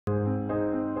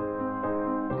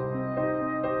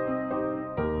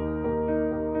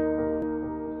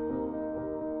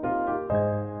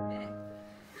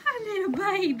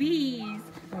babies.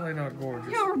 Are they not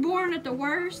gorgeous? Y'all were born at the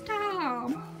worst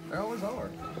time. They always are.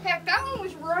 Heck, that one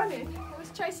was running. It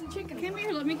was chasing chicken. Come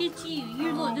here, let me get you.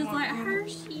 You look just like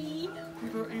Hershey.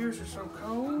 Your ears are so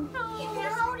cold. Can I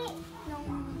hold it? No.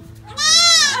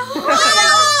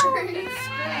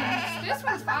 This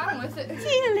one's fine with it.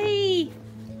 Tilly.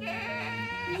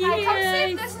 Hey, come see if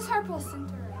Yes. this is her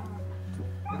placenta.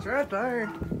 It's right there.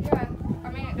 Yeah, I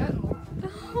mean it doesn't look.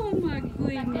 Oh my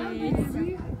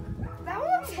goodness. That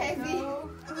one's heavy. Oh,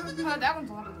 that one's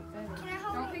a lot of it. Can I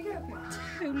hold it? Don't pick it up here.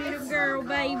 Two little girl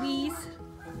babies.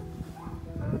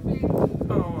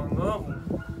 Oh, I love them.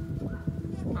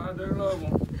 I do love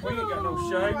them. We ain't got no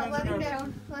shavings. Let him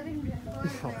down. Let him down. Let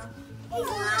him down. He's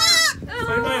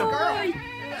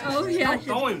Oh yeah. Don't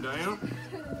throw him down.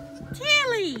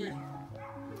 Tilly.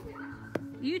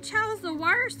 You chose the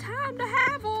worst time to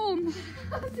have them.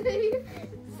 See?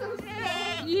 So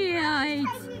sad. Yeah,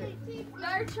 it's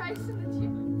They're chasing the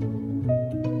chicken.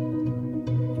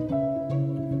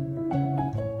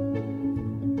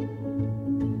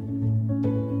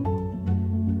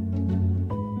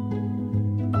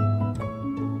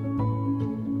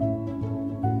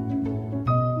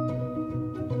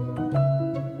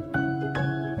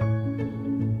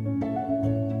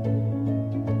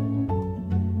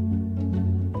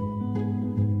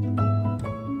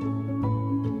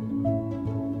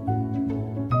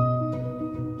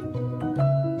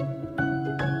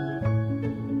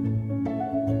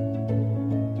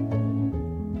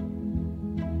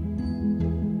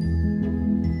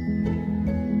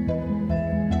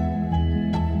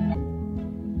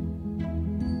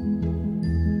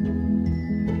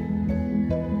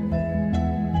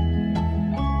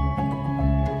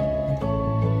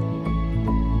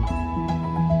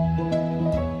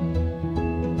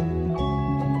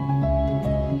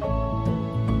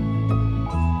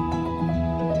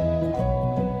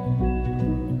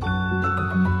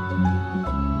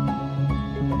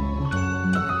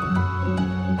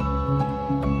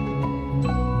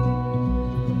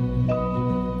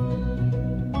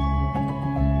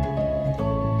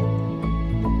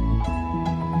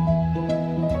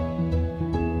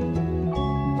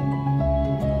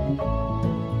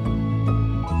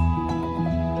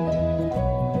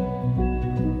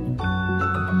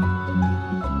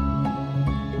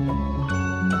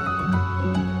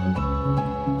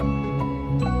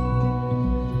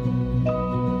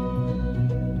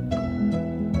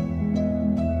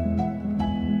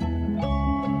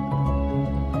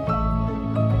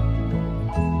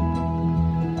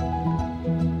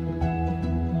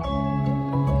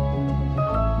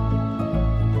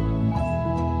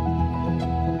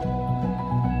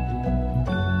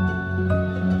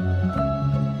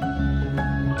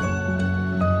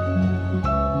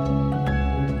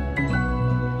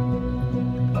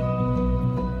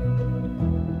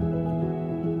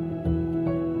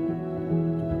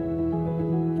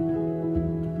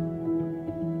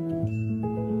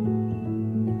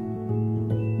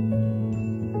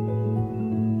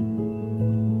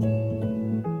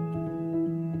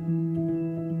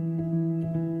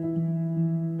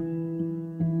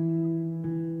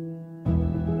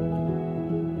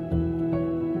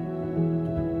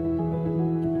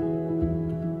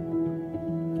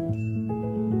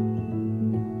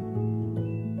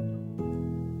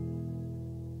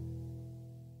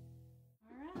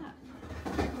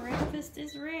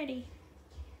 Is ready.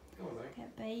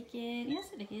 Got bacon. Yes,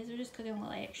 it is. We're just cooking a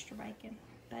little extra bacon.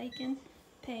 Bacon,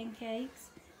 pancakes,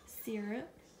 syrup,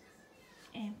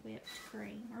 and whipped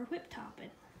cream or whipped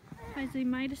topping. Jose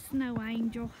made a snow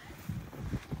angel.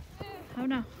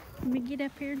 Hold on. Let me get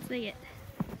up here and see it.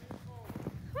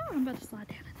 Oh, I'm about to slide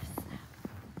down in the snow.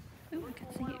 Oh, I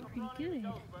can see it pretty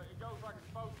good.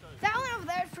 That one over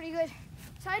there is pretty good.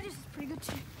 Citrus is pretty good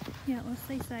too. Yeah, let's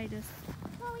see Citrus.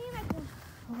 Oh, you make one.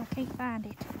 Oh, I can't find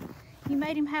it. You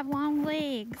made him have long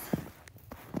legs.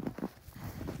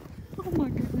 Oh my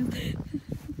goodness.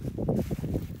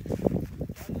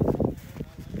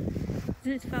 Is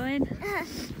it fun?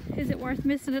 Is it worth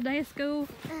missing a day of school?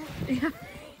 Yeah.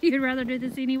 You'd rather do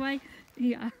this anyway?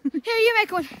 Yeah. Here, you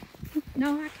make one.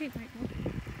 No, I can't make one.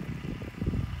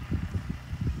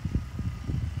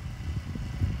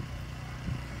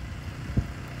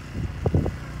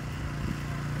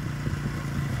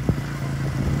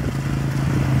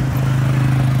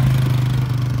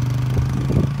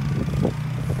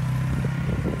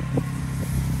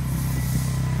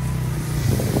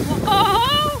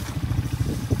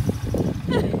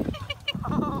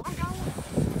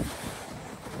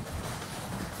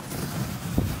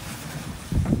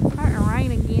 Starting to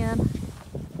rain again.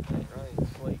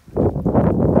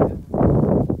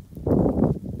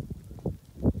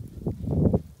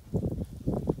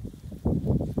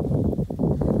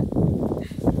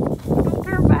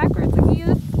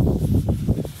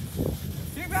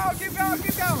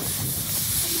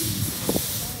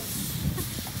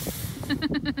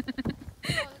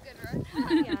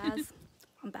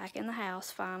 house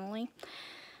finally.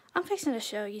 I'm fixing to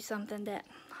show you something that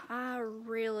I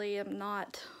really am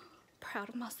not proud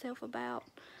of myself about,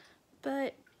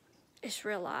 but it's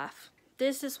real life.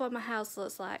 This is what my house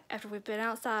looks like after we've been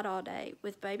outside all day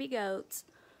with baby goats,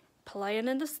 playing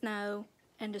in the snow,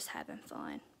 and just having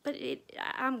fun. But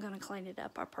I'm gonna clean it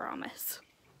up, I promise.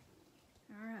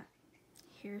 Alright,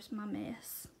 here's my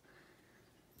mess.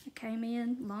 I came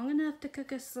in long enough to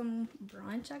cook us some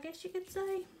brunch, I guess you could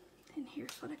say. And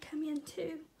here's what I come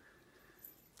into.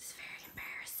 It's very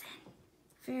embarrassing.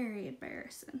 Very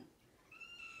embarrassing.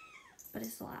 But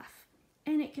it's life.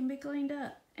 And it can be cleaned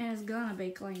up. And it's gonna be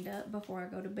cleaned up before I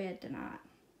go to bed tonight.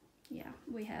 Yeah,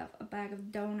 we have a bag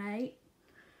of Donate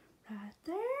right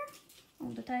there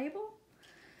on the table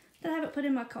that I haven't put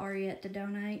in my car yet to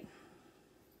donate.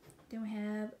 Then we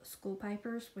have school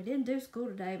papers. We didn't do school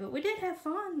today, but we did have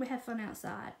fun. We had fun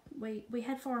outside. We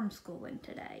had farm schooling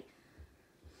today.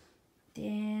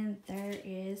 Then there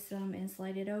is some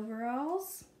insulated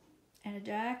overalls and a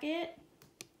jacket.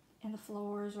 And the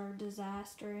floors are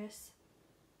disastrous.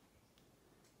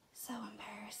 So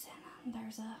embarrassing.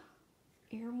 There's a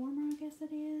ear warmer, I guess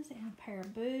it is, and a pair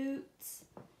of boots.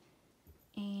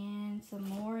 And some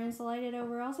more insulated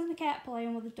overalls and the cat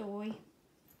playing with a toy.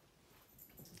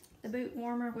 The boot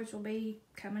warmer, which will be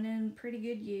coming in pretty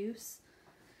good use.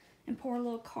 And poor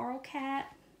little Carl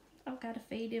cat. I've got to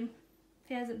feed him.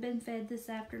 He hasn't been fed this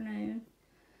afternoon.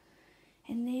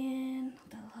 And then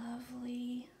the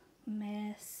lovely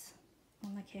mess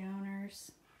on the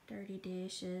counters. Dirty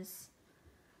dishes.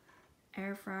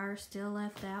 Air fryer still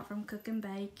left out from cooking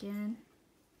bacon.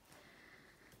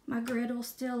 My griddle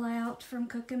still out from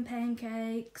cooking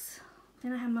pancakes.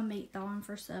 Then I have my meat thawing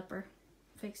for supper.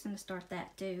 Fixing to start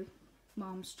that too.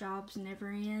 Mom's jobs never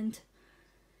end.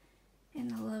 And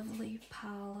the lovely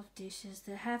pile of dishes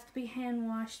that have to be hand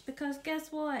washed because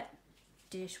guess what?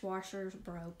 Dishwasher's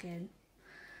broken.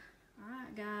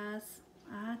 Alright guys,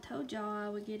 I told y'all I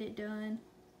would get it done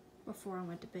before I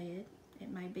went to bed.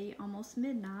 It may be almost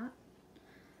midnight,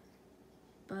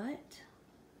 but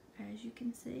as you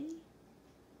can see,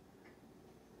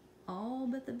 all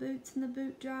but the boots in the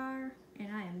boot dryer,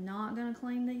 and I am not going to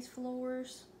clean these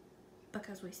floors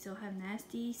because we still have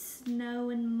nasty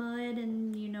snow and mud,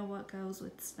 and you know what goes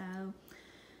with snow.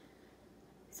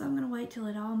 So I'm going to wait till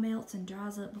it all melts and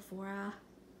dries up before I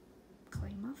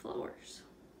clean my floors.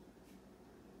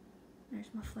 There's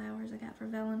my flowers I got for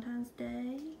Valentine's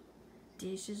Day.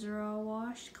 Dishes are all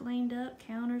washed, cleaned up,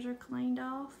 counters are cleaned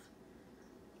off.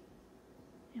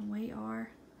 And we are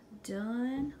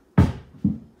done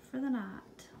for the night.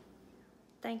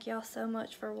 Thank y'all so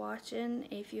much for watching.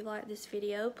 If you like this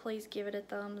video, please give it a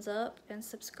thumbs up and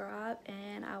subscribe,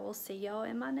 and I will see y'all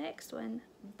in my next one.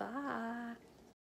 Bye.